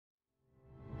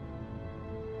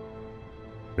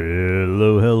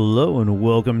Hello, hello, and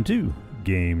welcome to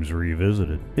Games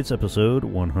Revisited. It's episode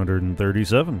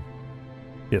 137.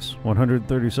 Yes,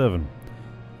 137.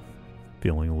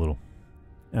 Feeling a little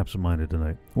absent-minded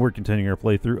tonight. We're continuing our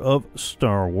playthrough of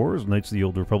Star Wars Knights of the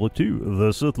Old Republic 2,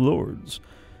 the Sith Lords.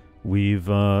 We've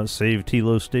saved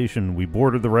Telos Station. We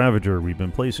boarded the Ravager. We've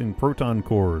been placing proton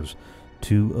cores.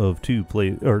 Two of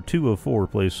four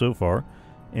placed so far,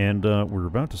 and we're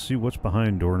about to see what's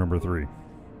behind door number 3.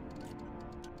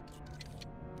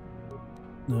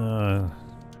 I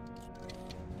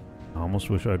almost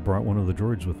wish I'd brought one of the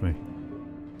droids with me.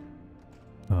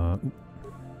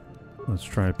 Let's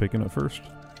try picking it first.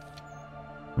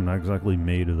 I'm not exactly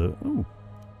made of the... Ooh.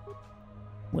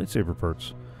 Lightsaber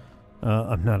parts.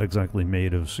 I'm not exactly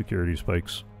made of security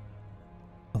spikes.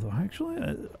 Although, actually,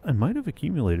 I might have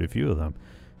accumulated a few of them.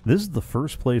 This is the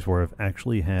first place where I've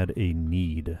actually had a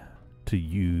need to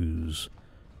use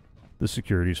the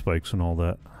security spikes and all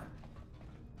that.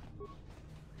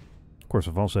 Of course,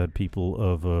 I've also had people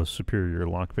of superior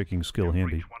lockpicking skill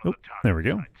handy. Oh, there we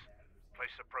go.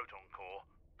 Place the proton core,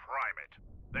 prime it,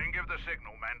 then give the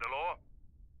signal, Mandalore.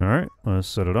 Alright, let's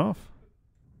set it off.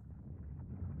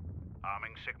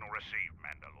 Arming signal received,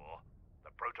 Mandalore.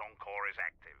 The proton core is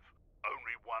active.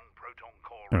 Only one proton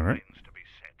core remains to be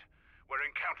set. We're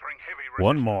encountering heavy resistance.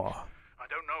 One more. I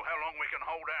don't know how long we can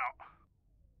hold out.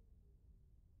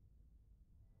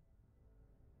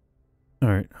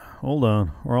 Alright, hold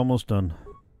on. We're almost done.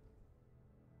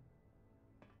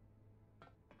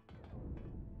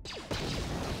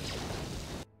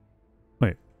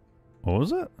 Wait, what was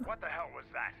that? What the hell was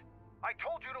that? I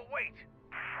told you to wait!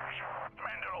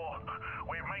 Mandalore,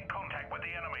 we've made contact with the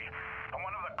enemy, and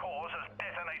one of the cores has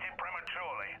detonated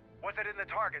prematurely. Was it in the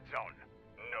target zone?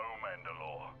 No,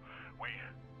 Mandalore. We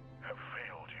have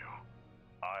failed you.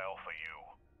 I offer you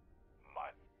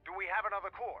my... Do we have another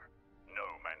core? No,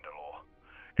 Mandalore.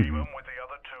 Even with the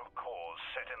other two cores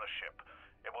set in the ship,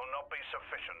 it will not be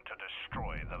sufficient to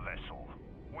destroy the vessel.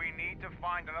 We need to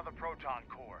find another proton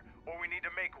core, or we need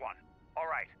to make one. All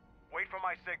right, wait for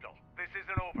my signal. This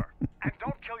isn't over. And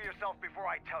don't kill yourself before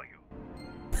I tell you.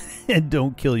 And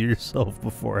don't kill yourself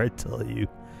before I tell you.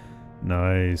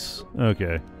 Nice.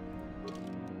 Okay.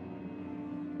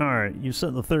 Alright, you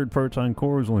set the third proton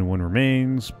core, only one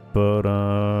remains, but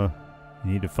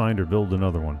you need to find or build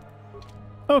another one.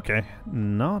 Okay,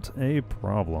 not a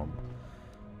problem.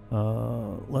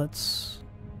 Let's...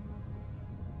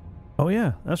 Oh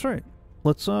yeah, that's right.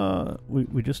 Let's,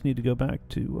 we just need to go back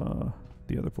to,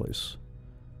 the other place.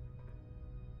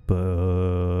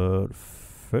 But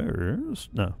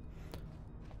first... No.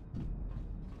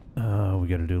 We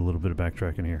gotta do a little bit of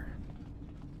backtracking here.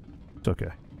 It's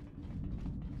okay.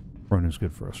 Running's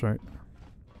good for us, right?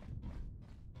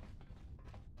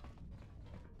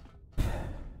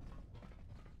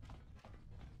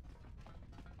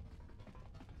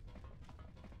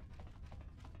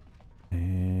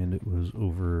 And it was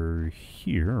over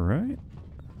here, right?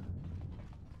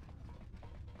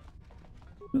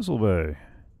 Missile Bay.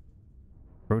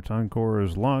 Proton core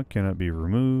is locked, cannot be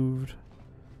removed.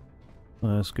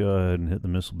 Let's go ahead and hit the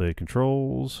Missile Bay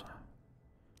controls.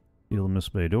 Seal the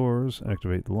Missile Bay doors,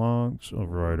 activate the locks,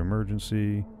 override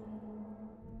emergency,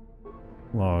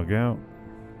 log out,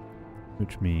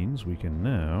 which means we can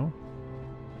now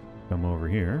come over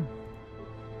here.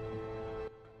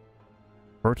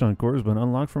 Proton core has been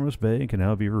unlocked from this bay and can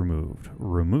now be removed.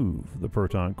 Remove the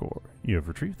proton core. You have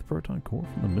retrieved the proton core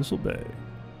from the Missile Bay.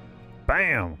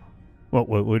 Bam! Well,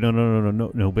 wait,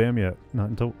 no, bam yet. Not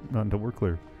until we're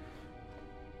clear.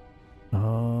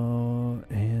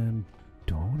 And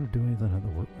do I want to do anything at the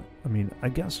work? I mean, I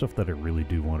got stuff that I really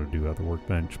do want to do at the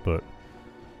workbench, but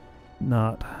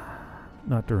not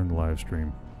during the live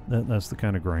stream. That's the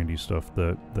kind of grindy stuff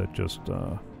that just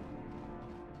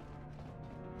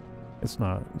it's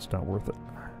not worth it.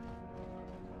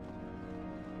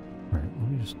 Alright,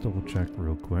 let me just double check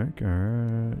real quick.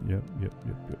 Alright, yep.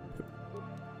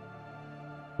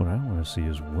 What I want to see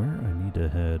is where I need to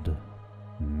head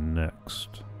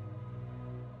next.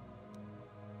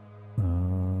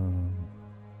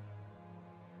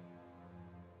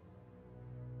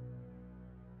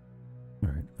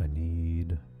 Alright,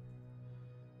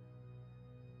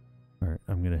 Alright,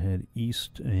 I'm gonna head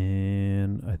east,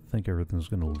 and I think everything's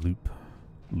gonna loop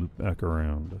back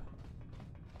around.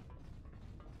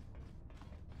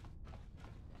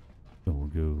 So we'll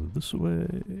go this way,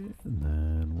 and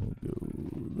then we'll go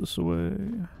this way.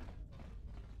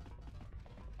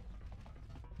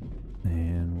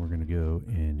 And we're gonna go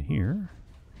in here,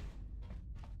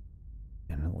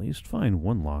 and at least find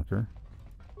one locker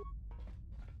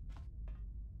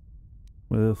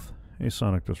with a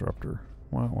sonic disruptor.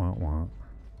 Wah, wah, wah.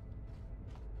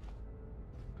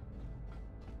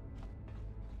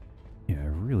 Yeah, I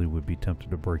really would be tempted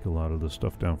to break a lot of this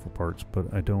stuff down for parts,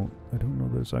 but I don't know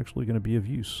that it's actually going to be of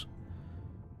use.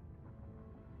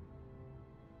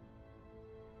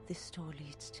 This door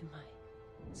leads to my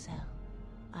cell.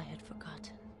 I had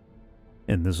forgotten.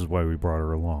 And this is why we brought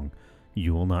her along.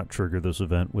 You will not trigger this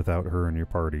event without her in your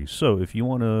party. So if you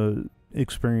want to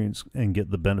experience and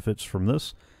get the benefits from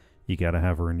this, you got to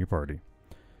have her in your party.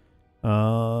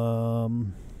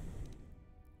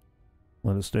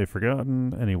 Let it stay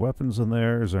forgotten. Any weapons in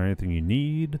there? Is there anything you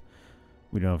need?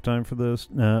 We don't have time for this.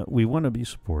 Nah, we want to be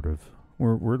supportive.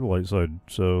 We're the light side,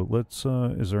 so let's,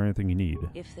 is there anything you need?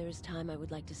 If there is time, I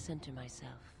would like to center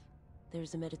myself. There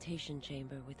is a meditation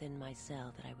chamber within my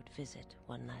cell that I would visit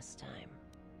one last time.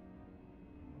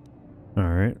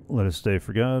 Alright, let it stay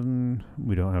forgotten.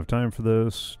 We don't have time for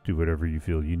this. Do whatever you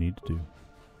feel you need to do.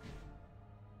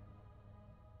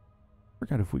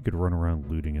 Forgot if we could run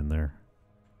around looting in there.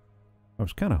 I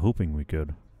was kind of hoping we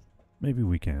could. Maybe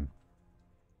we can.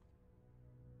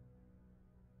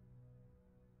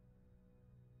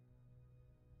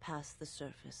 Past the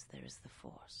surface, there is the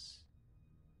Force.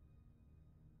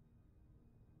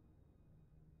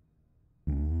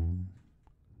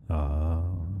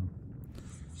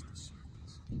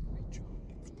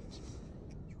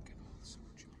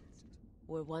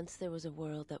 Where once there was a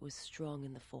world that was strong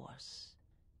in the Force,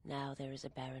 now there is a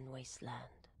barren wasteland.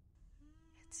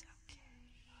 It's okay.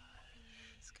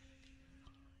 It's gonna be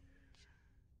fine.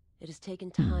 It has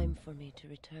taken time for me to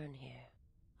return here.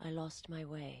 I lost my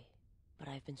way, but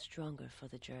I've been stronger for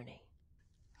the journey.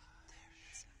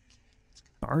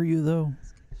 Are you, though?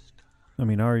 I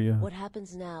mean, are you? What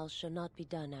happens now shall not be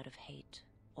done out of hate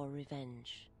or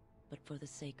revenge, but for the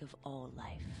sake of all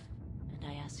life. And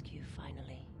I ask you,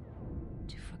 finally,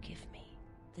 to forgive me.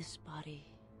 This body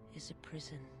is a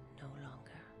prison no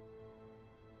longer.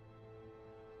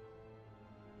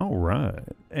 Alright,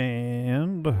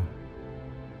 and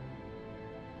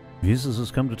Visas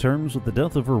has come to terms with the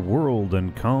death of her world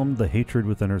and calmed the hatred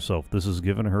within herself. This has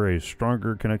given her a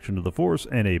stronger connection to the Force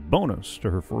and a bonus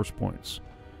to her Force points,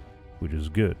 which is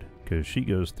good, because she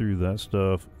goes through that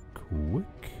stuff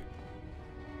quick.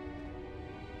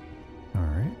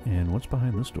 Alright, and what's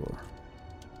behind this door?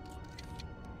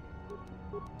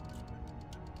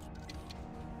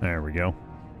 There we go.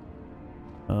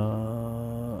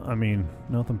 I mean,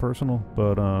 nothing personal,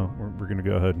 but we're gonna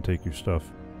go ahead and take your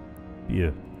stuff. Be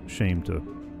a shame to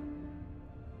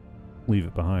leave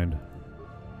it behind.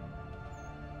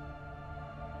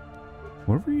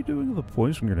 What were you doing with a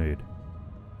poison grenade?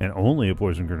 And only a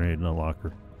poison grenade in a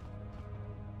locker.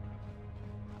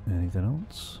 Anything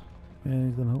else?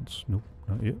 Anything else? Nope,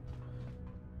 not yet.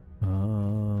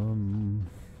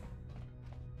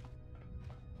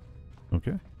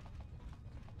 Okay.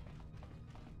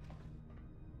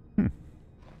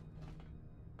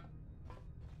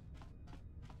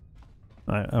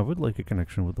 I would like a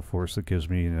connection with the Force that gives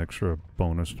me an extra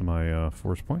bonus to my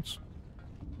Force points.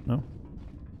 No?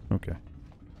 Okay.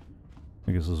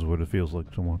 I guess this is what it feels like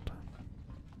to want.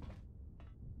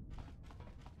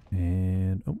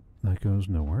 And, oh, that goes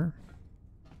nowhere.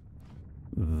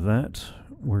 That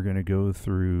we're gonna go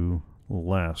through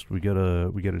last. We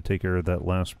gotta take care of that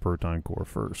last proton core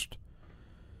first.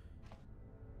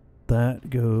 That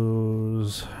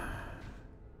goes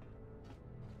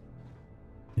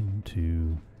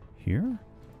into here.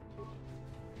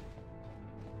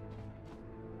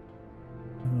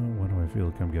 Why do I feel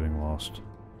like I'm getting lost?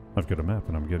 I've got a map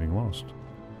and I'm getting lost.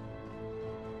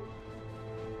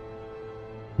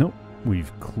 Nope,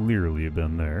 we've clearly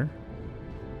been there.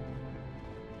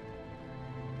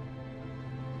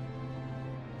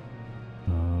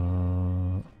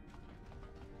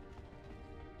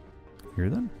 Here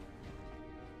then?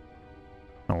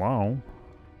 Hello?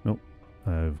 Nope,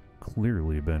 I've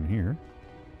clearly been here.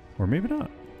 Or maybe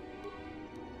not.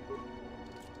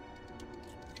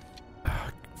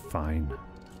 Fine.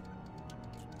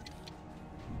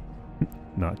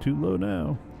 Not too low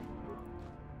now.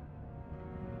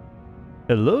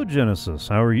 Hello, Genesis.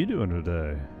 How are you doing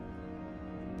today?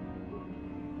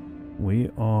 We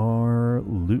are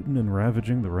looting and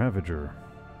ravaging the Ravager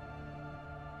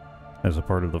as a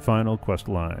part of the final quest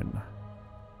line.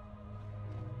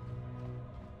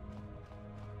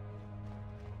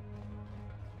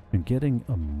 And getting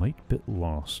a mite bit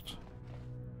lost.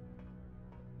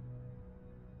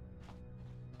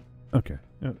 Okay.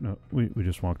 No, we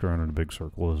just walked around in a big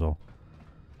circle is all.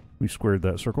 We squared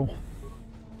that circle.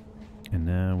 And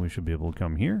now we should be able to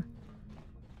come here.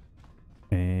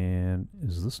 And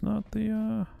is this not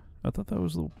the, I thought that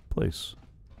was the place.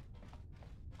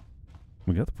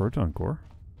 We got the proton core.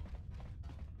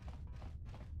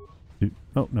 Dude,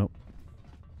 oh, no.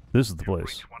 This is the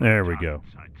place. There we go.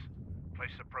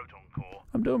 Place the proton core.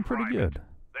 I'm doing pretty good.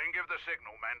 Then give the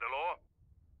signal,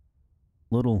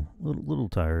 Mandalore. Little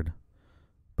tired,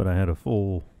 but I had a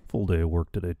full day of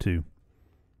work today too,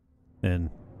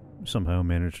 and somehow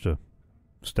managed to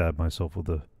stab myself with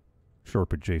a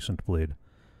sharp adjacent blade.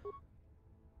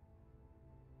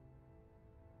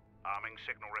 Arming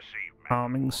signal received.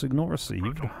 Arming signal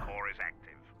received. Proton core is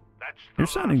active. That's the You're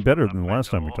sounding last better of than them, the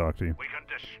last time we Mandalore. talked to you. We can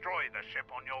destroy the ship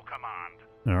on your command.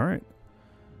 All right.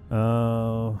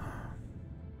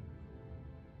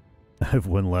 I have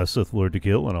one last Sith Lord to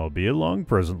kill, and I'll be along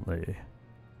presently.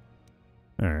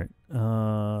 Alright.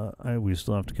 We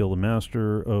still have to kill the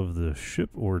master of the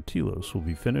ship, or Telos will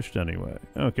be finished anyway.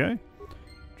 Okay.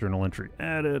 Journal entry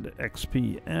added.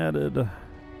 XP added.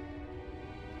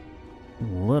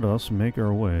 Let us make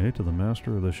our way to the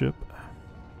master of the ship.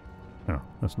 Oh,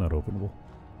 that's not openable.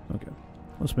 Okay.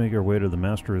 Let's make our way to the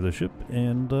master of the ship,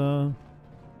 and then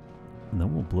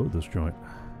we'll blow this joint.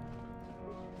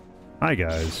 Hi,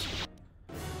 guys.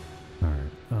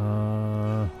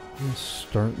 Alright, let's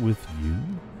start with you.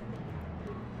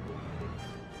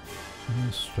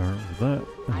 Let's start with that,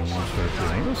 and then we'll start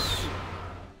doing this.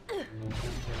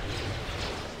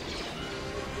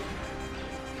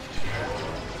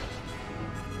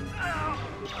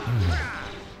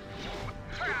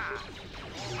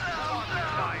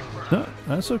 No,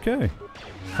 that's okay.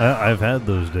 I've had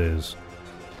those days.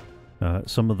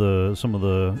 Some of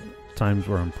the times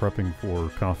where I'm prepping for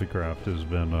Coffee Craft has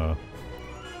been a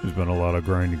lot of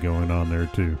grinding going on there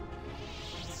too.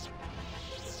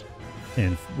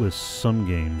 And with some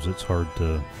games, it's hard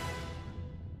to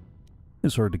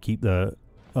keep that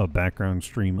background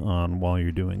stream on while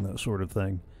you're doing that sort of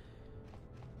thing.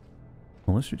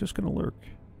 Unless you're just gonna lurk,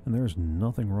 and there's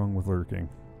nothing wrong with lurking.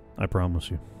 I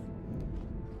promise you.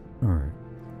 All right.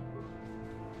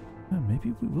 Yeah,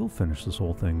 maybe we will finish this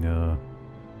whole thing.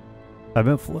 I've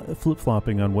been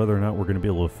flip-flopping on whether or not we're going to be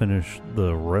able to finish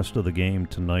the rest of the game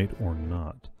tonight or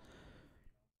not.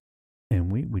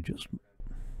 And we just...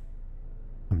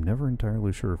 I'm never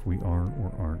entirely sure if we are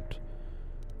or aren't.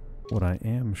 What I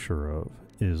am sure of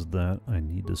is that I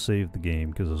need to save the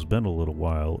game because it's been a little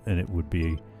while, and it would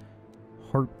be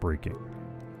heartbreaking.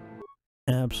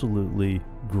 Absolutely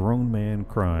grown man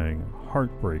crying,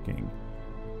 heartbreaking,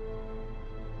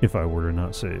 if I were to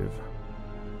not save.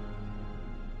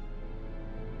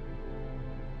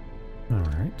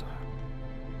 Alright.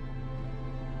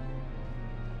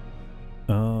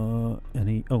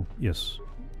 Any... Oh, yes.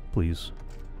 Please.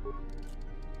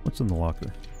 What's in the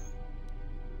locker?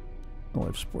 A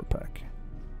life support pack.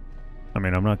 I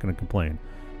mean, I'm not going to complain.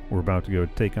 We're about to go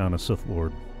take on a Sith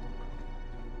Lord.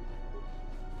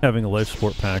 Having a life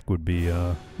support pack would be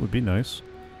nice.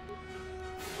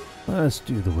 Let's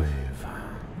do the wave.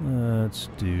 Let's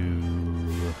do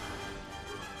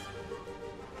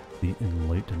the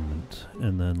enlightenment,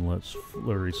 and then let's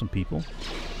flurry some people.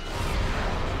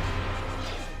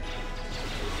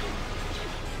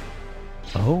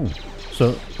 Oh,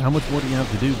 so how much more do you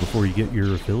have to do before you get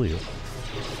your affiliate?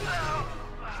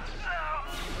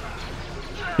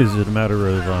 Is it a matter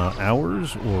of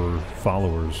hours or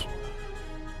followers?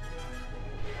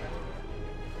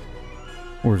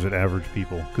 Or is it average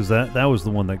people? Because that was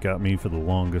the one that got me for the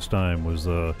longest time, was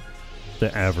the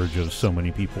average of so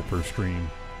many people per stream.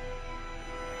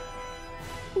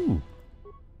 Ooh.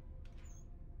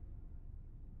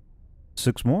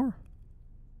 6 more?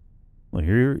 Well,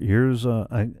 here's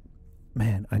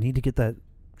man, I need to get that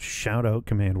shout out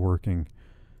command working.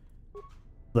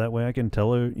 That way I can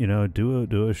tell her, you know,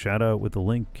 do a shout out with the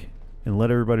link and let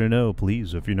everybody know,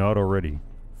 please, if you're not already,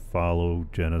 follow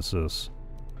Genesis.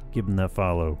 Give him that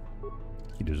follow.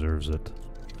 He deserves it.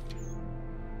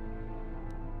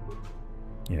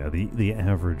 Yeah, the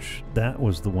average, that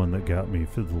was the one that got me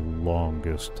for the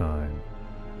longest time.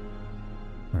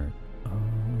 Alright,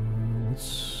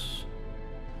 let's...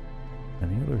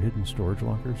 Any other hidden storage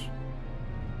lockers?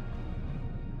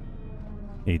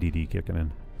 ADD kicking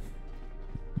in.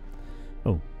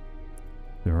 Oh,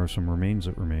 there are some remains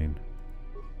that remain.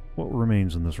 What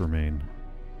remains in this remain?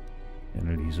 An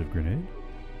adhesive grenade?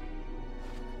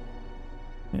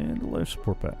 And a life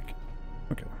support pack.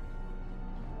 Okay.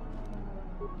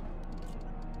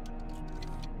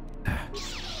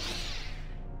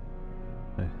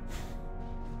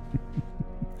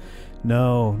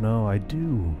 No, I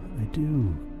do.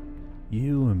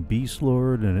 You and Beast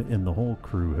Lord and the whole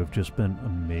crew have just been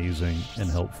amazing and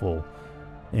helpful.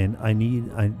 And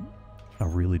I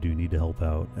really do need to help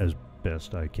out as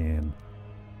best I can.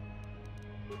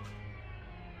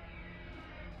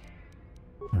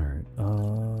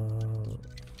 Alright,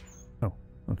 oh,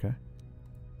 okay.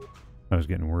 I was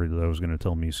getting worried that I was going to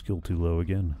tell me skill too low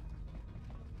again.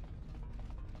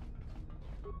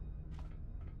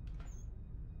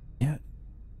 Yeah,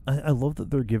 I love that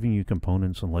they're giving you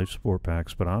components and life support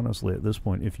packs, but honestly, at this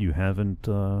point, if you haven't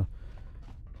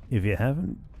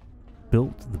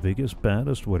built the biggest,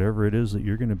 baddest, whatever it is that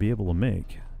you're going to be able to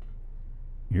make,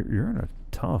 you're in a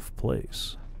tough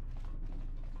place.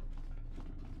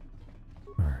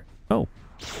 Alright. Oh.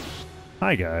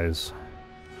 Hi, guys.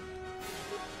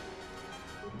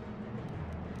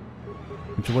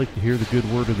 Would you like to hear the good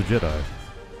word of the Jedi?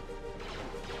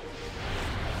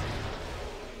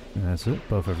 And that's it.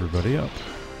 Buff everybody up.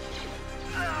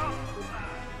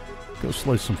 Go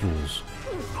slice some fools.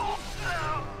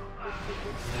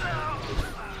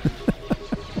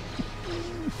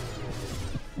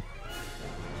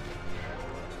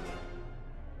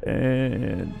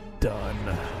 And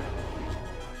done.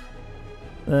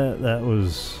 That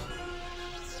was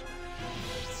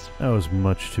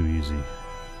much too easy.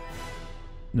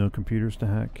 No computers to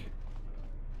hack.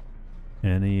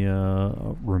 Any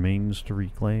remains to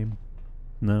reclaim?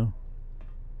 No?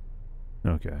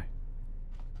 Okay.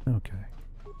 Okay.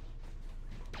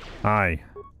 Hi.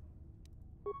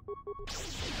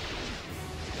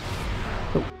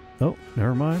 Oh,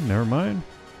 never mind, never mind.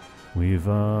 We've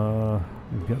got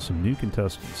some new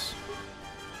contestants.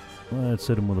 Let's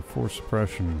hit them with a force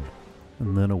suppression,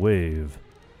 and then a wave.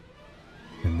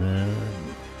 And then,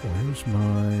 where's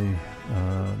my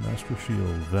Master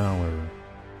Shield Valor?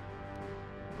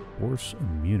 Force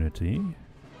immunity.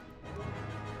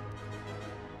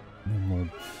 And we'll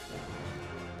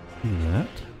do that.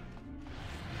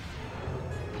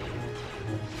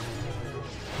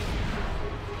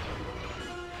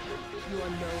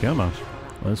 Come on,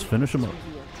 let's finish them up.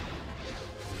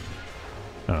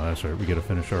 Oh, that's right, we gotta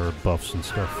finish our buffs and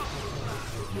stuff.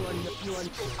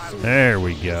 There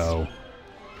we go.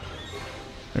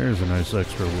 There's a nice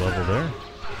extra level there.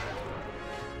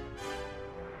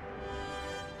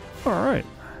 Alright.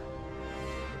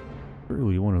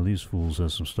 Surely one of these fools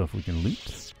has some stuff we can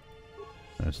loot.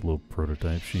 Nice little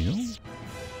prototype shield.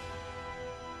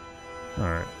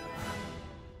 Alright.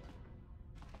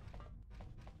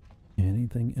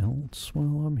 Anything else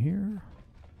while I'm here?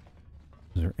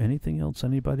 Is there anything else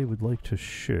anybody would like to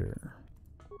share?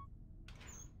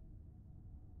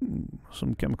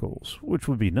 Some chemicals, which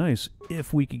would be nice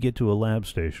if we could get to a lab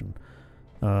station.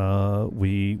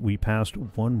 We passed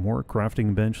one more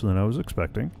crafting bench than I was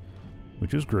expecting,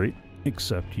 which is great,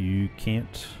 except you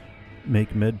can't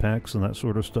make med packs and that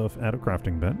sort of stuff at a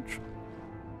crafting bench.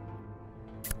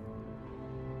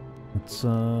 It's,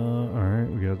 alright,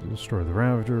 we gotta destroy the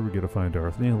Ravager, we gotta find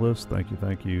Darth Nihilus,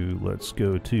 thank you. Let's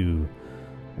go to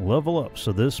level up.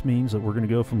 So this means that we're gonna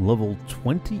go from level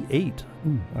 28.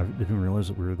 I didn't realize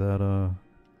that we were that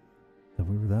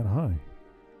high.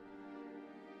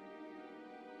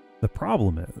 The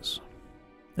problem is,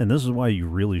 and this is why you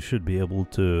really should be able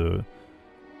to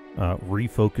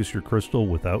refocus your crystal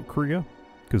without Kriya,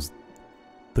 because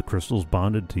the crystal's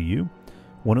bonded to you.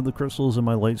 One of the crystals in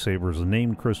my lightsaber is a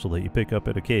named crystal that you pick up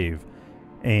at a cave,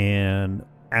 and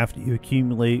after you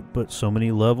accumulate but so many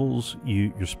levels,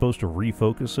 you're supposed to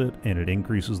refocus it, and it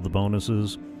increases the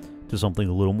bonuses to something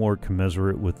a little more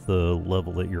commensurate with the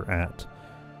level that you're at.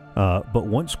 But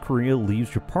once Kriya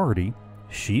leaves your party,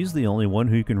 she's the only one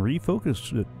who can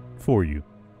refocus it for you,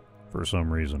 for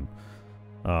some reason.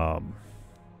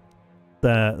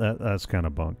 That's kind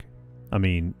of bunk. I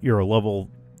mean, you're a level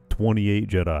 28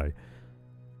 Jedi,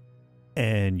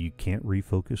 and you can't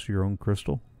refocus your own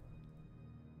crystal?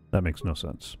 That makes no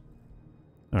sense.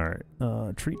 Alright,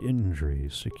 treat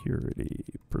injuries, security,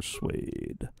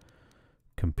 persuade,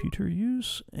 computer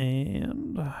use,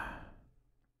 and...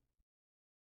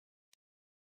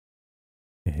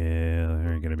 yeah,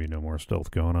 there ain't gonna be no more stealth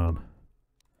going on.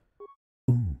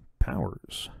 Ooh,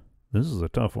 powers. This is a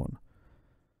tough one.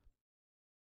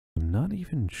 I'm not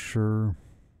even sure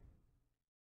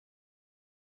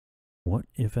what,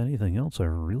 if anything else, I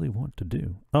really want to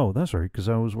do. Oh, that's right, because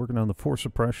I was working on the force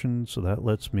suppression, so that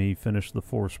lets me finish the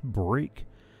force break,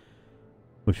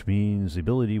 which means the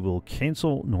ability will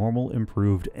cancel normal,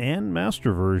 improved, and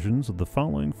master versions of the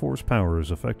following force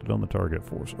powers affected on the target.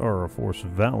 Force Aura, Force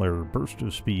Valor, Burst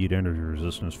of Speed, Energy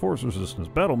Resistance, Force Resistance,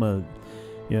 Battle Mode,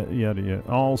 yada.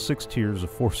 All 6 tiers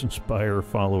of Force Inspire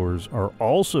followers are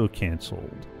also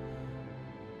canceled.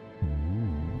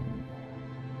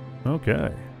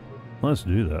 Okay. Let's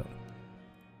do that.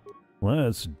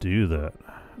 Let's do that.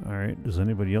 Alright, does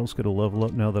anybody else get a level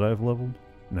up now that I've leveled?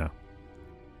 No.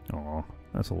 Aw,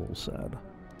 that's a little sad.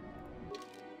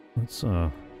 Let's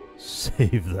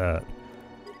Save that.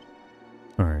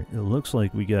 Alright, it looks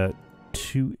like we got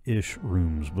 2-ish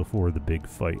rooms before the big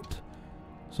fight.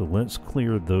 So let's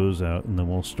clear those out, and then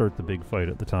we'll start the big fight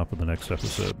at the top of the next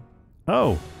episode.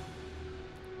 Oh!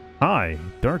 Hi,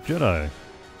 Dark Jedi.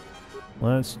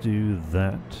 Let's do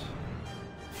that.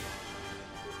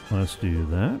 Let's do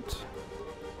that.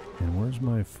 And where's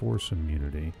my Force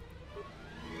immunity?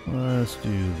 Let's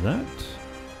do that.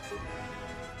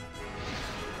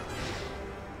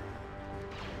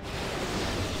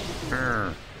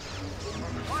 Arr.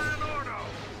 Plan order.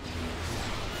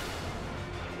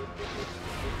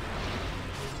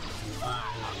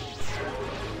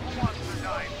 Who wants to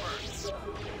die first?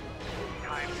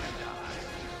 Time to die.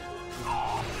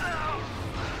 Oh,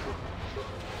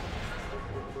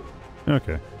 no!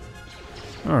 Okay.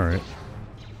 Alright.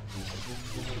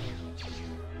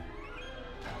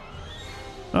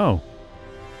 Oh.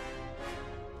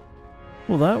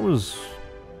 Well, that was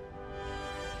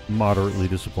moderately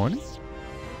disappointing.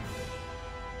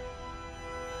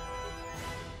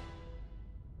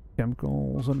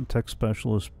 Chemicals and tech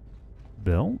specialist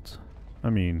belt? I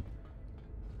mean,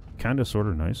 kinda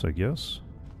sorta nice, I guess.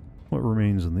 What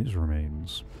remains in these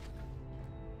remains?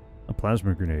 A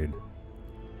plasma grenade.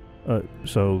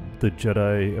 So the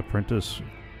Jedi apprentice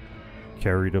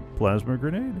carried a plasma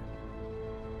grenade?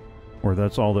 Or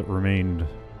that's all that remained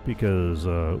because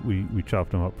we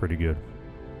chopped him up pretty good.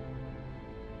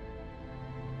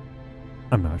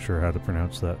 I'm not sure how to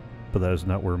pronounce that, but that is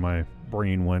not where my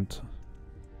brain went.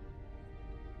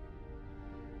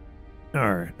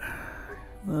 Alright.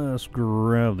 Let's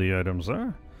grab the items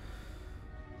there.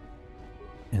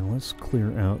 And let's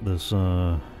clear out this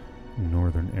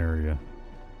northern area.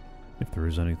 If there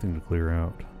is anything to clear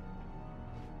out.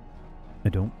 I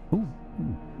don't... Ooh.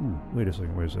 Wait a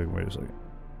second, wait a second.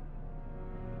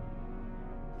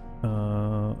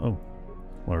 Oh.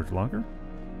 Large locker?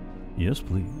 Yes,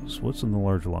 please. What's in the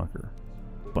large locker?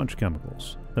 Bunch of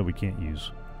chemicals that we can't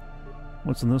use.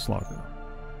 What's in this locker?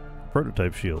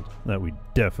 Prototype shield that we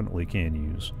definitely can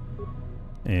use.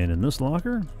 And in this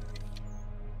locker,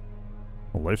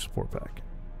 a life support pack.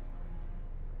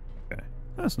 Okay,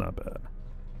 that's not bad.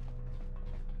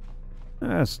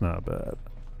 That's not bad.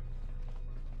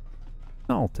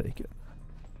 I'll take it.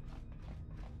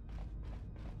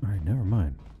 Alright, never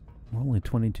mind. We're only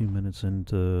 22 minutes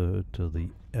into the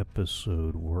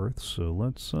episode worth, so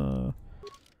let's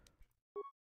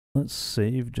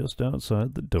save just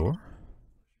outside the door.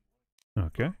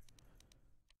 Okay.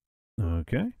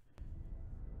 Okay.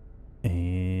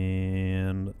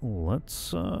 And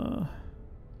let's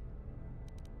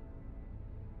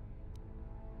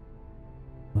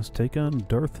take on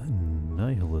Darth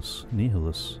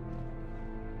Nihilus.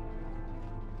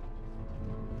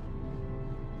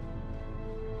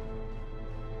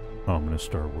 Oh, I'm gonna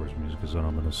Star Wars music because then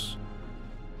I'm gonna.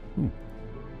 Ooh.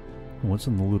 What's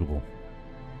in the lootable?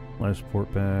 Life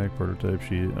support pack, prototype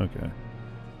sheet. Okay.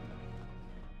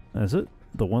 That's it?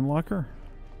 The one locker?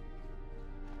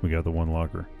 We got the one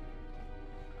locker.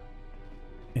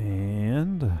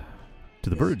 And to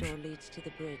the bridge. This door leads to the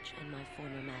bridge and my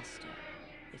former master.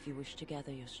 If you wish to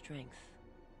gather your strength,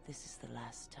 this is the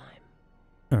last time.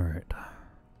 Alright.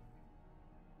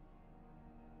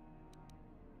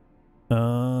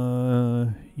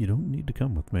 You don't need to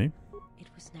come with me. It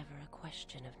was never a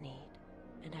question of need,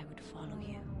 and I would follow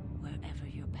you wherever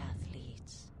your path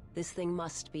leads. This thing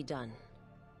must be done.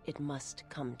 It must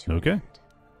come to an end.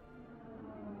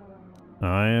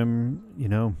 I am,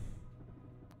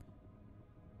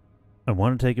 I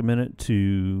want to take a minute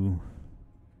to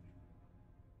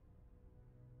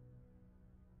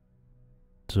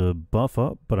buff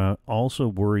up, but I'm also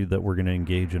worried that we're going to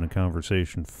engage in a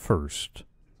conversation first.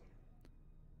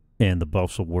 And the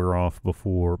buffs will wear off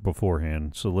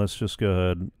beforehand. So let's just go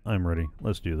ahead. I'm ready.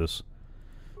 Let's do this.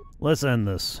 Let's end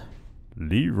this.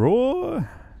 Leroy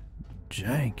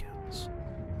Jenkins.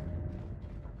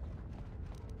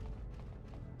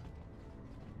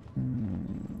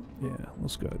 Yeah,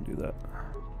 let's go ahead and do that.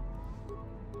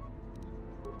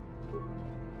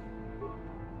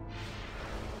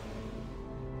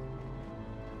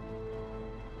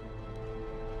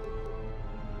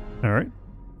 All right.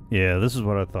 Yeah, this is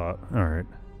what I thought. All right.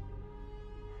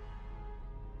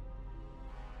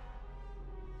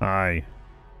 Hi.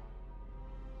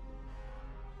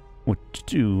 What you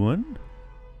doing?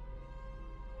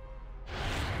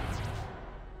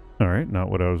 All right, not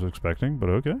what I was expecting, but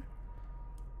okay.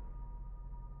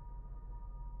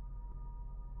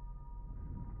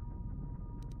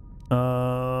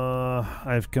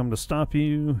 I've come to stop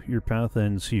you. Your path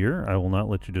ends here. I will not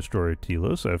let you destroy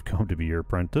Telos. I've come to be your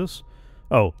apprentice.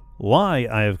 Oh, Lie,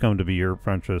 I have come to be your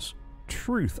apprentice.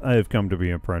 Truth, I have come to be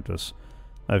an apprentice.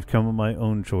 I've come of my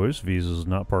own choice. Visa is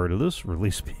not part of this.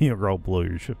 Release me or I'll blow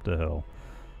your ship to hell.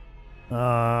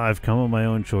 I've come of my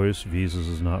own choice. Visas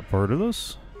is not part of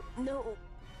this. No,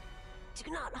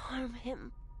 do not harm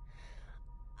him.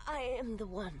 I am the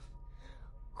one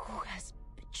who has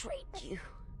betrayed you.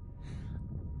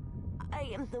 I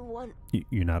am the one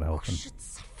You're not who helping. should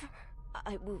suffer.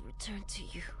 I will return to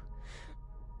you.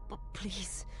 But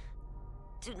please,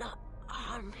 do not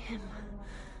harm him.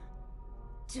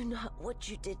 Do not what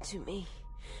you did to me.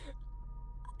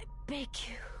 I beg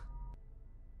you.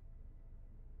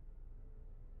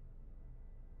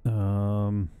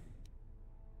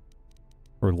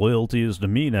 Her loyalty is to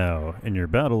me now, and your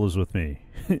battle is with me.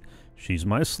 She's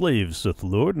my slave, Sith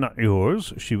Lord, not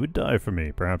yours. She would die for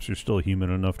me. Perhaps you're still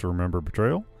human enough to remember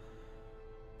betrayal?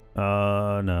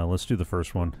 No, let's do the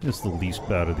first one. It's the least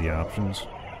bad of the options.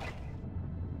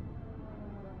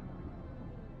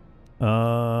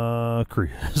 Kriya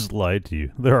has lied to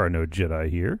you. There are no Jedi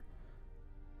here.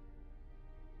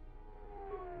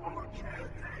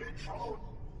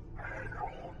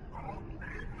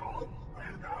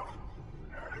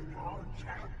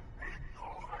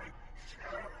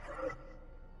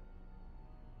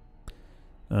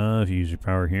 If you use your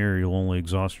power here, you'll only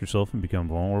exhaust yourself and become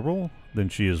vulnerable. Then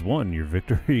she has won. Your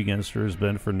victory against her has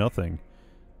been for nothing.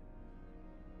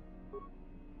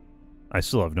 I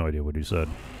still have no idea what he said.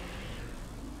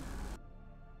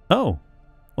 Oh.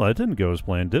 Well, that didn't go as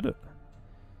planned, did it?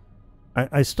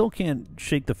 I still can't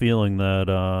shake the feeling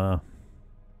that,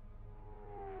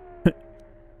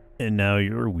 and now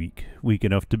you're weak. Weak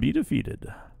enough to be defeated.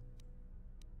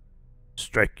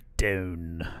 Strike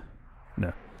down.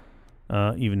 No.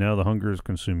 Even now the hunger is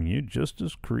consuming you, just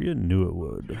as Kriya knew it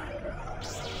would.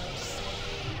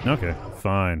 Okay,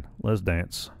 fine. Let's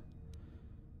dance.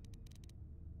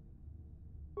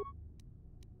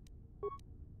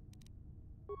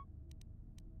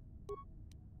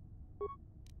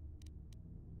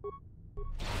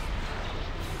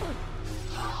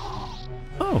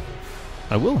 Oh,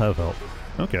 I will have help.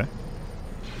 Okay.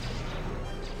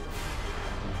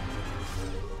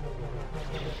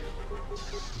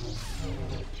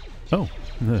 Oh,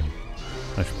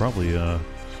 I should probably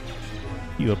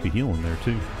heal up a healing there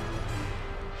too.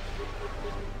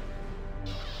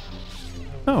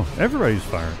 Oh, everybody's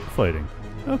fighting.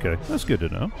 Okay, that's good to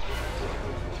know.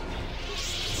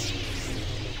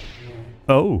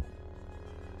 Oh.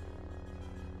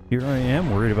 Here I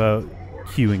am worried about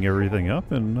queuing everything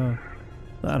up, and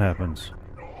that happens.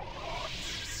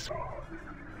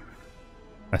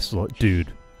 I still,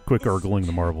 dude, quick argling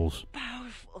the marbles.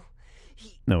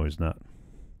 No, he's not.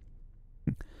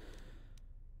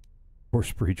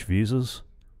 Force breach visas?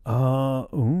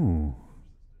 Ooh.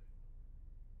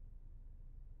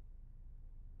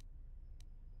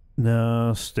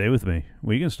 No, stay with me.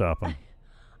 We can stop him.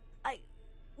 I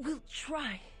will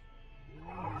try.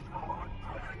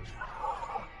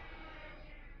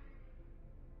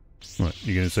 What,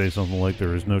 you gonna say something like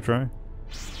there is no try?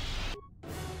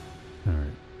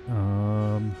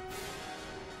 Alright,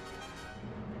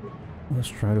 let's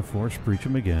try to force breach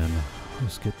him again.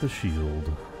 Let's get the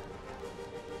shield.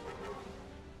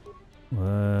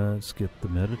 Let's get the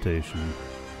meditation.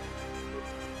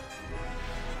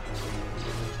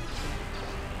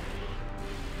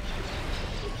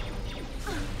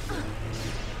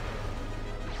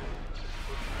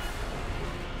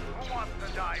 Who wants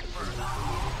to die first?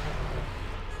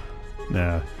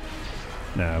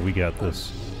 Nah, we got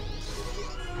this.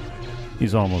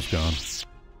 He's almost gone.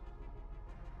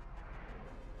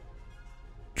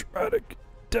 Dramatic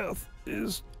death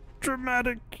is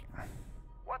dramatic.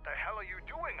 What the hell are you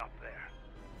doing up there?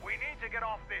 We need to get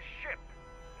off this ship.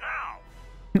 Now!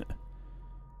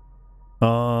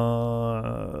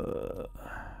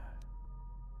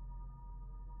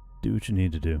 Do what you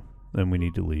need to do. Then we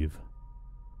need to leave.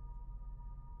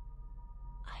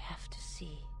 I have to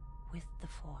see with the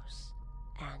Force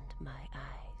and my eyes.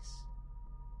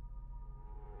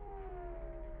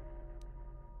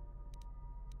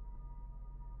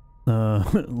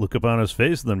 Look upon his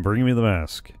face, then bring me the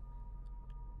mask.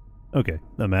 Okay,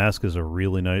 the mask is a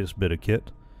really nice bit of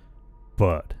kit,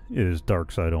 but it is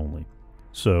dark side only.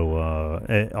 So,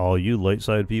 all you light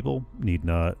side people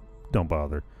don't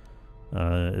bother.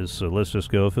 So let's just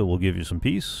go. If it will give you some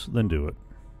peace, then do it.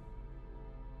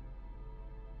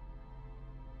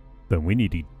 Then we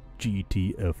need a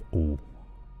GTFO.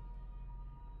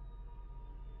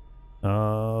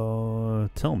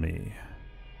 Tell me.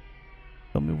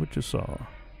 Tell me what you saw.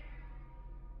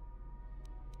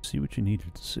 See what you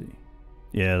needed to see.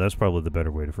 Yeah, that's probably the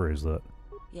better way to phrase that.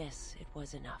 Yes, it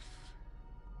was enough.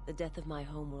 The death of my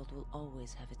homeworld will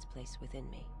always have its place within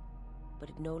me, but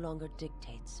it no longer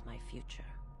dictates my future.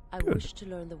 I wish to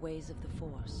learn the ways of the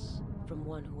Force from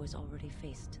one who has already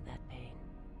faced that pain,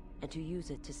 and to use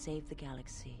it to save the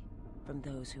galaxy from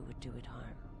those who would do it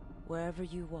harm. Wherever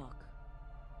you walk,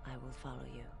 I will follow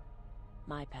you.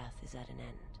 My path is at an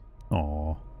end.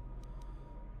 Aww.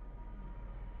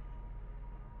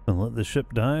 And let the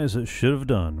ship die as it should have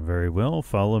done. Very well,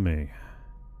 follow me.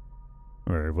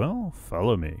 Very well,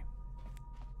 follow me.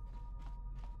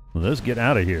 Let's get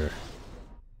out of here.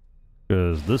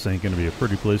 Because this ain't going to be a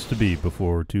pretty place to be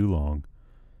before too long.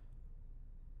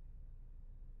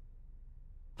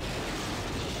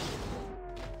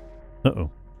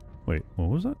 Uh-oh. Wait, what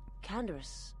was that?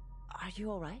 Canderous, are you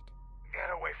alright?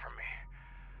 Get away from me.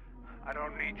 I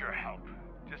don't need your help.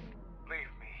 Just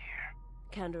leave me here.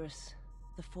 Canderous,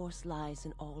 the Force lies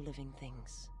in all living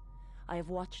things. I have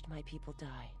watched my people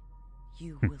die.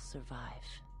 You will survive.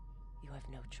 You have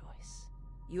no choice.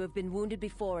 You have been wounded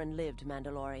before and lived,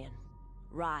 Mandalorian.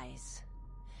 Rise.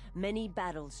 Many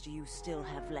battles do you still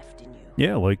have left in you?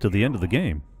 Yeah, like to the end of the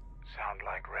game. Sound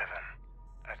like Revan.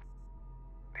 At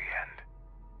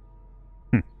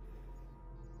the end.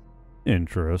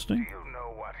 Interesting. Do you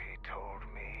know what he told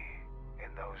me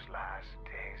in those last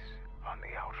days on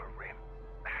the Outer Rim?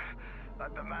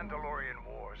 That the Mandalorian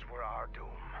Wars were our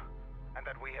doom, and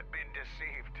that we had been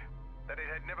deceived. That it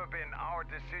had never been our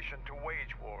decision to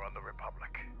wage war on the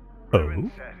Republic.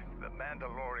 Revan said the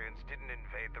Mandalorians didn't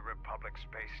invade the Republic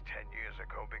space 10 years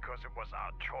ago because it was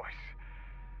our choice.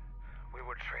 We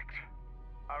were tricked.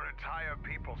 Our entire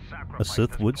people sacrificed. A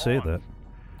Sith would say that.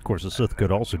 Of course, a Sith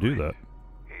could also do that.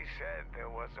 He said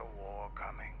there was a war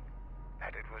coming,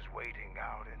 that it was waiting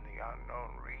out in the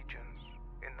unknown regions,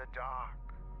 in the dark,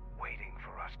 waiting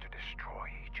for us to destroy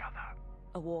each other.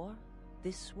 A war?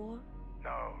 This war?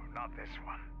 No, not this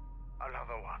one.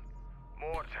 Another one.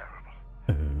 More terrible.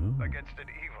 Against an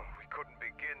evil we couldn't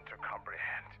begin to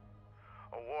comprehend.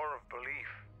 A war of belief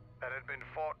that had been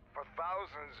fought for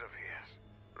thousands of years.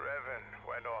 Revan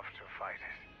went off to fight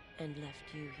it. And left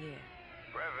you here.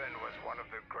 Revan was one of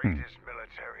the greatest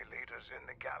military leaders in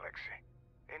the galaxy.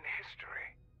 In history.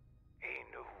 He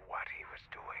knew what he was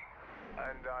doing.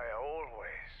 And I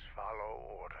always follow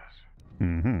orders.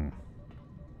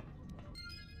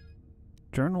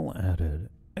 Journal added.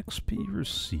 XP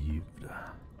received.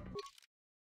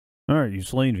 Alright, you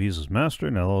slain Visa's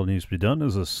master. Now all that needs to be done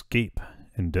is escape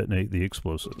and detonate the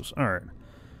explosives. Alright.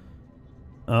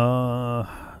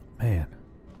 Man.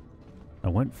 I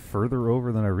went further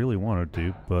over than I really wanted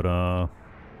to, but,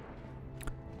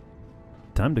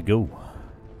 time to go.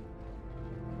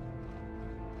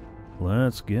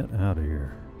 Let's get out of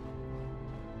here.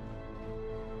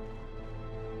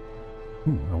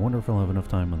 I wonder if I'll have enough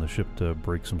time on the ship to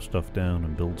break some stuff down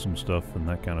and build some stuff and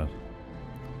that kind of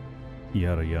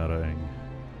yada yada-ing.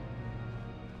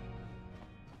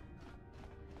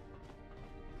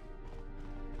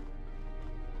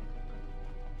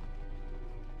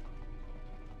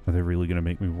 Are they really going to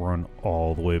make me run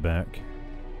all the way back?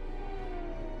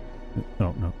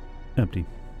 Oh, no. Empty.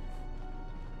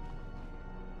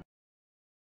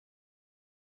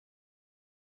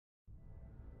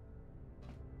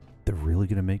 They're really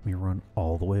going to make me run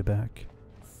all the way back?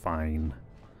 Fine.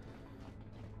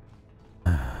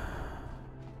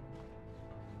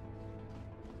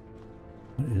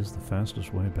 What is the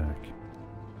fastest way back?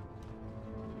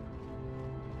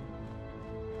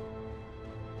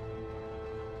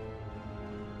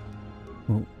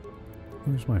 Well,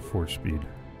 where's my force speed?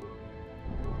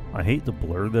 I hate the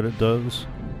blur that it does,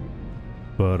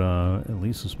 but at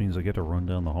least this means I get to run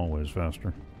down the hallways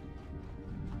faster.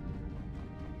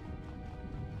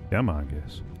 Come on,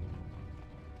 guys.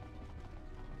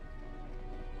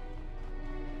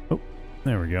 Oh,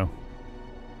 there we go.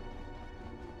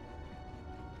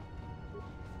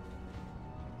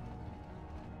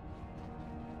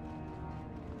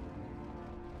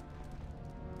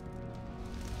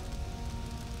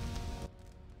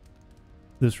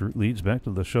 This route leads back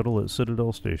to the shuttle at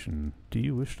Citadel Station. Do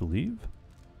you wish to leave?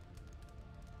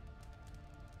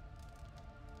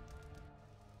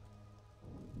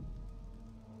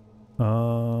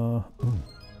 Ooh.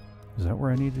 Is that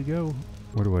where I need to go?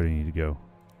 Where do I need to go?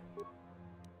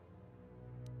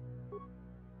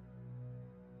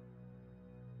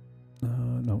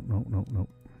 No.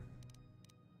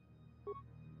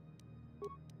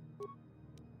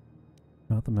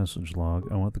 Not the message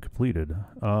log. I want the completed.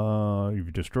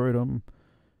 You've destroyed them.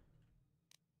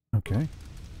 Okay.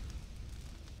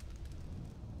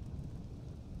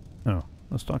 Oh,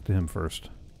 let's talk to him first.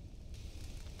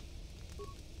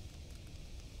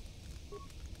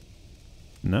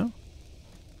 No?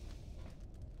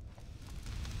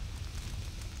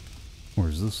 Or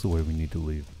is this the way we need to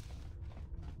leave?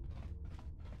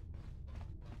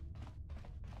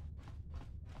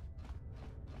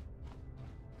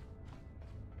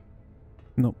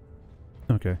 Nope.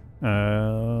 Okay.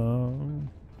 Then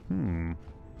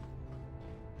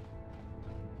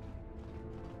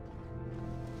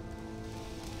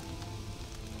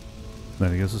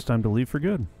I guess it's time to leave for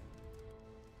good.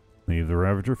 Leave the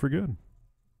Ravager for good.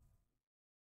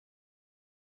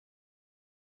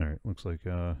 Alright, looks like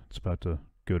it's about to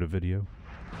go to video.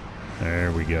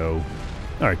 There we go.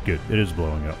 Alright, good. It is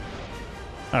blowing up.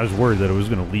 I was worried that it was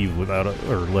going to leave without it,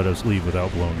 or let us leave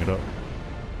without blowing it up.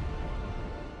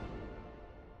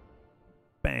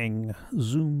 Bang.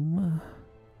 Zoom.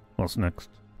 What's next?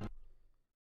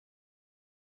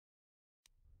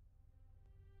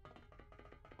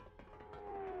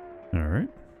 Alright.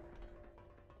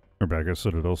 We're back at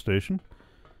Citadel Station.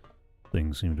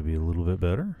 Things seem to be a little bit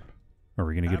better. Are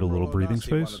we going to get a little breathing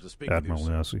space? Admiral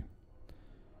Onasi.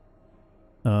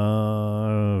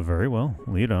 Very well.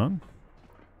 Lead on.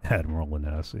 Admiral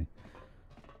Onasi.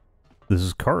 This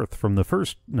is Karth from the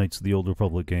first Knights of the Old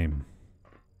Republic game.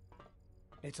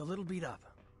 It's a little beat up,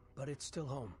 but it's still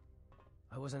home.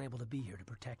 I wasn't able to be here to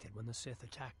protect it when the Sith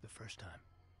attacked the first time.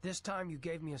 This time you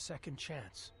gave me a second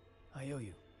chance. I owe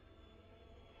you.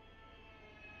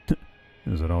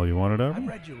 Is that all you wanted out of I me?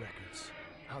 read your records,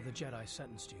 how the Jedi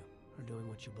sentenced you for doing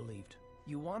what you believed.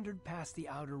 You wandered past the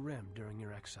Outer Rim during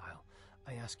your exile.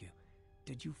 I ask you,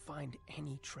 did you find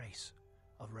any trace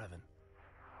of Revan?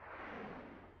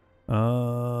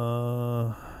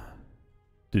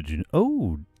 Did you...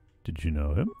 Oh, did you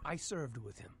know him? I served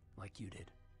with him, like you did.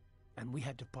 And we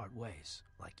had to part ways,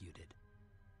 like you did.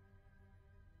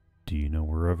 Do you know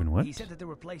where Revan went? He said that there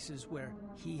were places where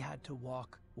he had to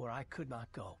walk where I could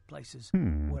not go. Places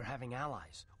where having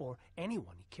allies, or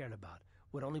anyone he cared about,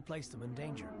 would only place them in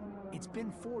danger. It's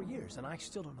been 4 years, and I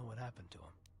still don't know what happened to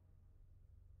him.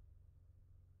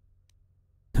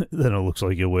 Then it looks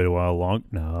like you'll wait a while long.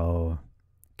 No.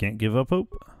 Can't give up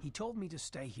hope? He told me to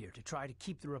stay here to try to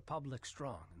keep the Republic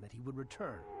strong, and that he would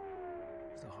return.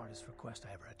 It was the hardest request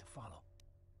I ever had to follow.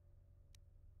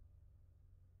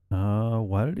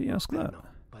 Why did he ask I that? don't know,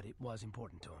 but it was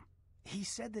important to him. He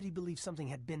said that he believed something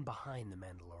had been behind the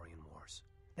Mandalorian Wars.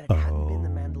 That it hadn't been the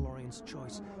Mandalorians'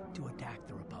 choice to attack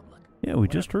the Republic. Yeah, we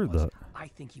just heard that. I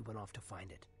think he went off to find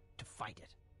it, to fight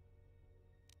it.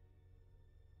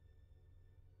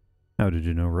 How did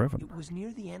you know Revan? It was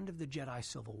near the end of the Jedi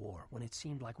Civil War, when it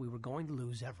seemed like we were going to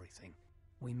lose everything.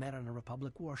 We met on a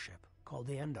Republic warship called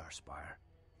the Endar Spire.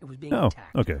 It was being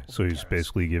attacked. Okay, so he's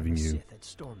basically giving you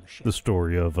the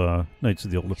story of Knights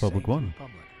of the Old Republic 1.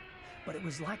 But it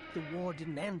was like the war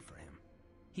didn't end for him.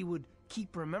 He would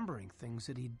keep remembering things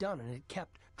that he'd done, and it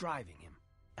kept driving him.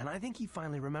 And I think he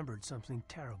finally remembered something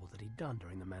terrible that he'd done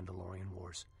during the Mandalorian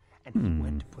Wars, and he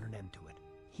went to put an end to it.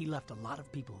 He left a lot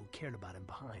of people who cared about him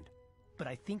behind. But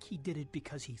I think he did it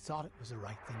because he thought it was the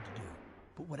right thing to do.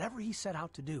 But whatever he set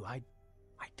out to do, I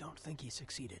don't think he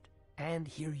succeeded. And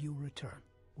here you return,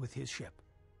 with his ship,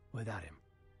 without him.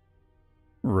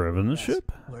 Revan the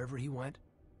ship? Wherever he went,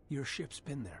 your ship's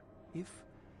been there.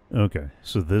 Okay,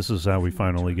 so this is how we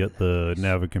finally get the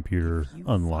Navicomputer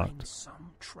unlocked. Find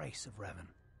some trace of Revan.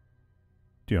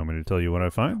 Do you want me to tell you what I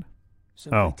find?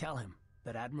 Simply tell him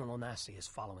that Admiral Onasi is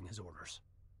following his orders.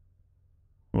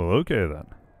 Well, okay then.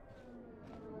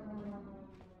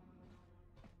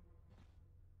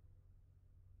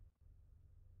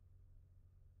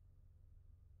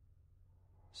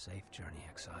 Safe journey,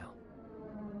 exile.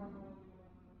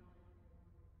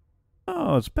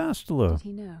 Oh, it's Bastila. Did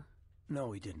he know?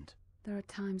 No, he didn't. There are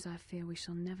times I fear we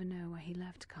shall never know where he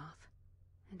left Karth,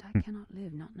 and I cannot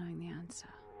live not knowing the answer.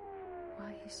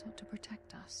 Why he sought to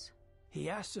protect us. He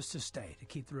asked us to stay to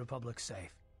keep the Republic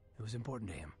safe. It was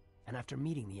important to him. And after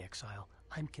meeting the exile,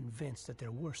 I'm convinced that there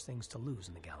are worse things to lose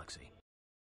in the galaxy.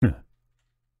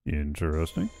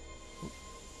 Interesting.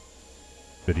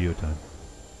 Video time.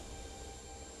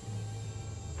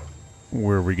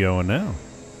 Where are we going now?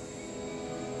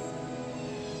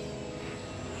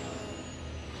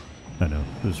 I know,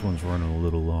 this one's running a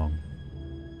little long.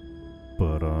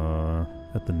 But,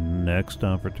 at the next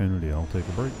opportunity, I'll take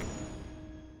a break.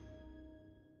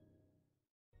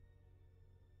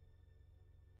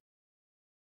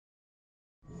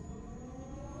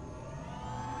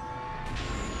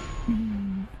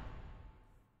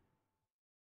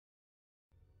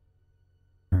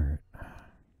 Alright.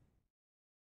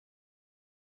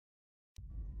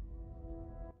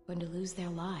 Going to lose their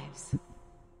lives.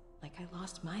 Like I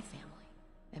lost my family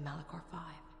in Malachor 5.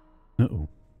 Uh-oh.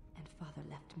 And Father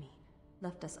left me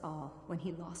left us all when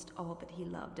he lost all that he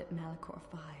loved at Malachor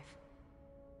 5.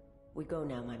 We go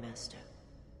now, my master,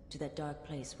 to that dark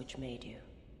place which made you.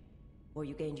 Where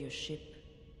you gained your ship,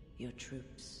 your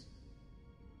troops.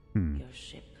 Your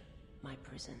ship, my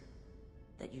prison,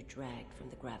 that you dragged from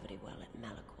the gravity well at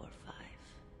Malachor 5.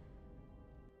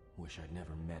 Wish I'd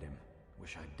never met him.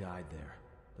 Wish I'd died there.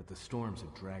 That the storms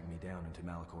had dragged me down into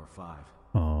Malachor 5.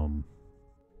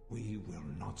 We will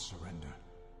not surrender.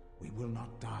 We will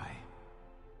not die.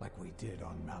 Like we did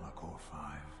on Malachor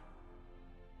 5.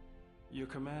 Your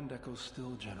command echoes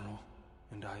still, General,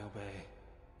 and I obey,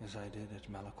 as I did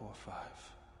at Malachor 5.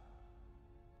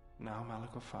 Now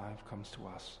Malachor 5 comes to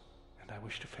us, and I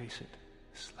wish to face it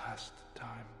this last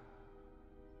time.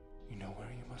 You know where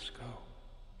you must go.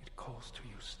 It calls to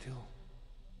you still.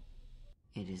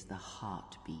 It is the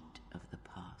heartbeat of the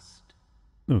past.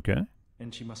 Okay.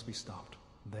 And she must be stopped.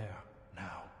 There,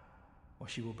 now. Or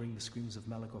she will bring the screams of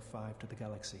Malachor 5 to the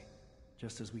galaxy,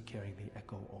 just as we carry the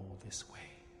echo all this way.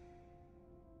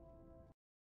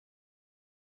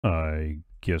 I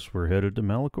guess we're headed to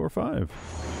Malachor 5.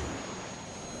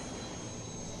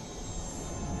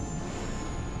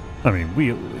 I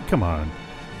mean, come on.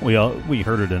 We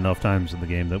heard it enough times in the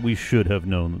game that we should have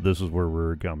known that this is where we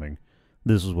were coming.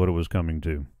 This is what it was coming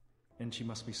to. And she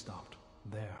must be stopped.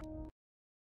 There.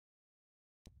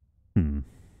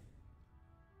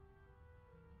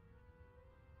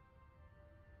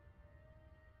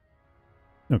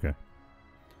 Okay.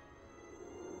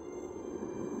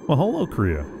 Well, hello,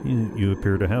 Kriya. You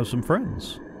appear to have some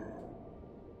friends.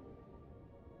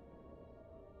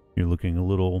 You're looking a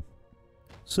little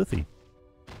Sithy.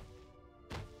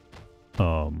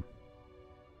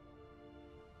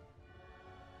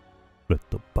 Let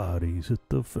the bodies hit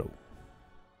the floor.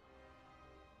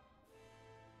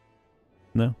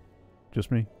 No?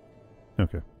 Just me?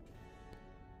 Okay.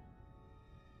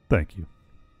 Thank you.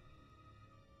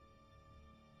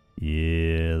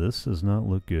 Yeah, this does not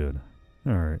look good.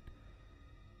 Alright.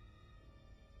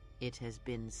 It has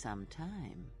been some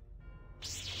time.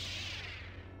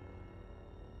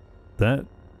 That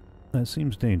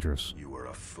seems dangerous. You were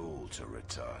a fool to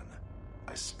return.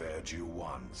 I spared you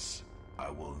once. I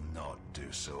will not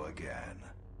do so again.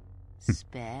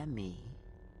 Spare me?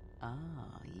 Ah,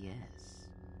 yes.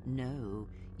 No,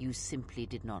 you simply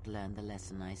did not learn the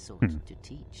lesson I sought to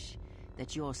teach.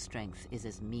 That your strength is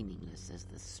as meaningless as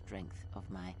the strength of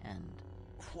my hand.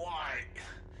 Why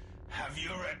have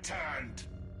you returned?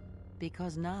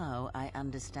 Because now I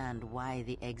understand why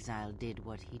the exile did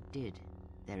what he did.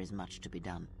 There is much to be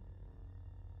done.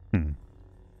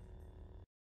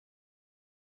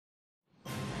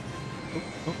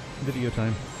 Oh, video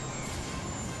time.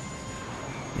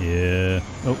 Yeah.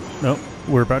 Oh, no.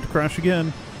 We're about to crash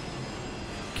again.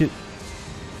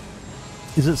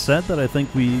 Is it sad that I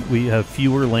think we have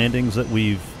fewer landings that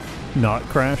we've not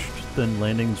crashed than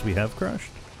landings we have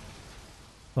crashed?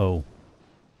 Oh.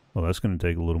 Well, that's going to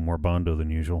take a little more Bondo than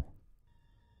usual.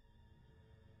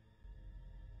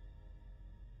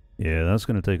 Yeah, that's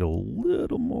going to take a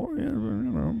little more, you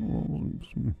know,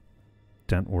 some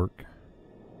tent work.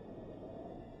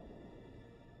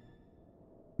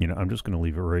 You know, I'm just going to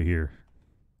leave it right here.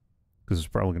 Because it's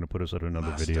probably going to put us at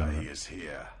another video. Master, he is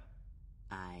here.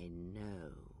 I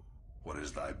know. What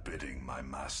is thy bidding, my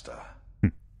master?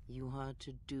 You are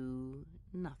to do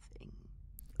nothing.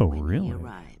 Oh, when really? He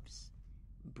arrives,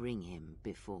 bring him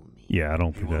before me. Yeah, I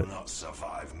don't think He will that... not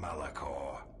survive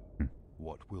Malachor.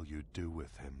 What will you do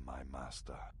with him, my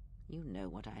master? You know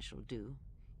what I shall do.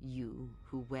 You,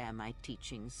 who wear my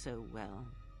teachings so well.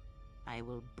 I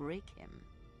will break him.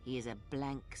 He is a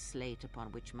blank slate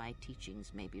upon which my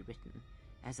teachings may be written,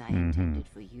 as I intended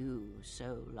for you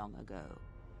so long ago.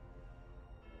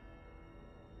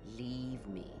 Leave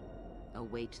me.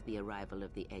 Await the arrival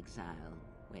of the exile.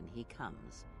 When he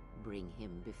comes, bring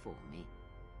him before me.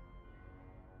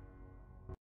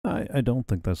 I don't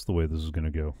think that's the way this is going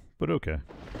to go, but okay.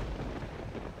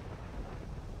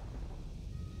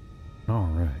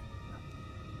 Alright.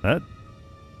 That,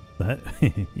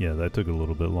 yeah, that took a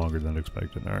little bit longer than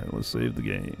expected. Alright, let's save the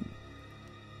game.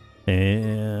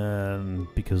 And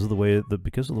because of the way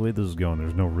this is going,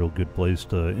 there's no real good place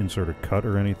to insert a cut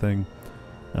or anything.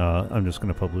 I'm just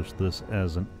going to publish this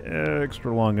as an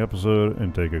extra long episode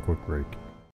and take a quick break.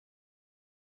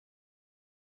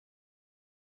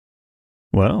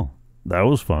 Well, that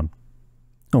was fun.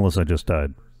 Unless I just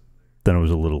died. Then it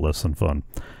was a little less than fun.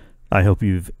 I hope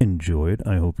you've enjoyed.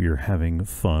 I hope you're having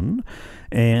fun.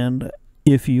 And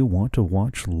If you want to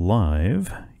watch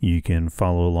live, you can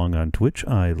follow along on Twitch.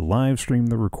 I live stream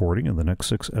the recording of the next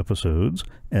 6 episodes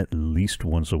at least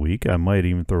once a week. I might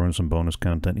even throw in some bonus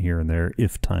content here and there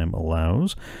if time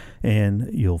allows,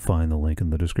 and you'll find the link in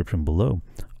the description below.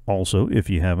 Also, if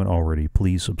you haven't already,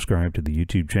 please subscribe to the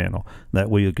YouTube channel.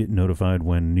 That way you'll get notified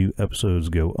when new episodes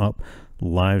go up,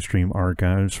 live stream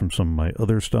archives from some of my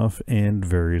other stuff, and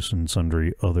various and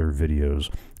sundry other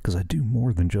videos, because I do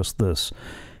more than just this.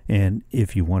 And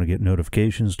if you want to get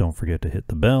notifications, don't forget to hit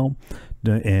the bell.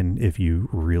 And if you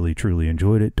really, truly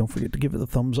enjoyed it, don't forget to give it a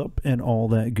thumbs up and all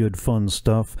that good fun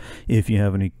stuff. If you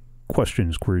have any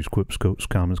questions, queries, quips, quotes,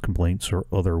 comments, complaints, or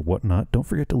other whatnot, don't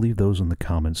forget to leave those in the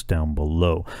comments down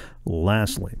below.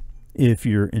 Lastly, if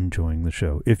you're enjoying the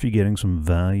show, if you're getting some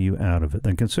value out of it,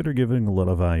 then consider giving a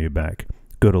little value back.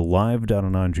 Go to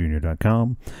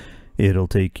live.anonjr.com. It'll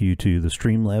take you to the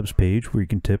Streamlabs page where you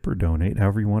can tip or donate,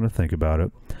 however you want to think about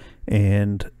it.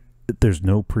 And there's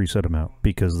no preset amount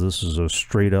because this is a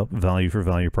straight up value for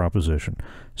value proposition.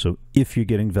 So if you're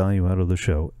getting value out of the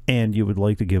show and you would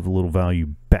like to give a little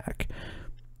value back,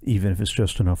 even if it's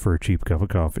just enough for a cheap cup of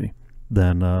coffee,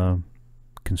 then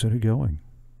consider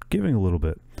giving a little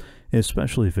bit,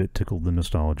 especially if it tickled the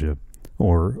nostalgia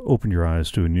or opened your eyes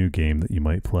to a new game that you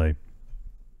might play.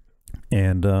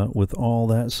 And with all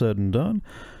that said and done,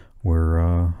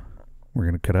 we're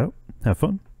going to cut out. Have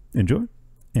fun, enjoy,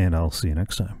 and I'll see you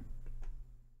next time.